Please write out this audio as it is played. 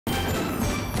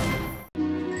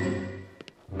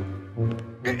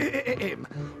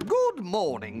Good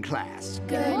morning, class.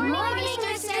 Good morning,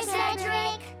 Mr.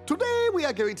 Cedric. Today we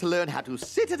are going to learn how to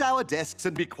sit at our desks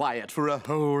and be quiet for a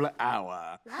whole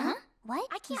hour. Huh? What?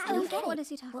 I don't get it. What is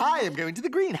he talking about? I am going to the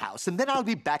greenhouse, and then I'll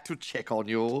be back to check on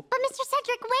you. But Mr.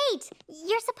 Cedric, wait!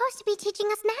 You're supposed to be teaching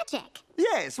us magic.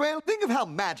 Yes, well, think of how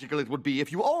magical it would be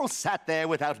if you all sat there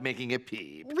without making a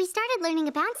peep. We started learning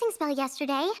a bouncing spell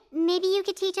yesterday. Maybe you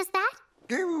could teach us that?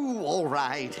 Oh, all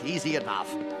right. Easy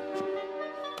enough.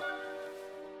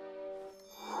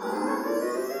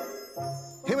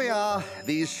 Here we are.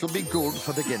 These should be good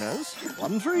for beginners.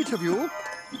 One for each of you.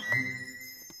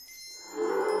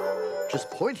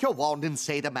 Just point your wand and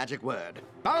say the magic word.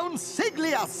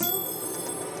 Bounceglias!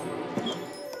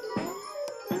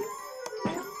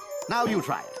 Now you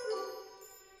try it.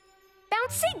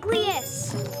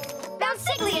 Bounceglias!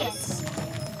 Bounceglias!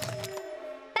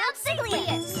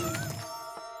 Bounceglias!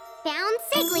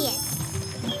 Bounceglias!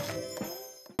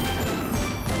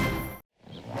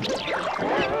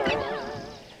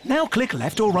 Now click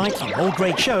left or right for more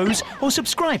great shows, or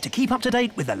subscribe to keep up to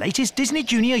date with the latest Disney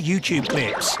Junior YouTube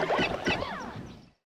clips.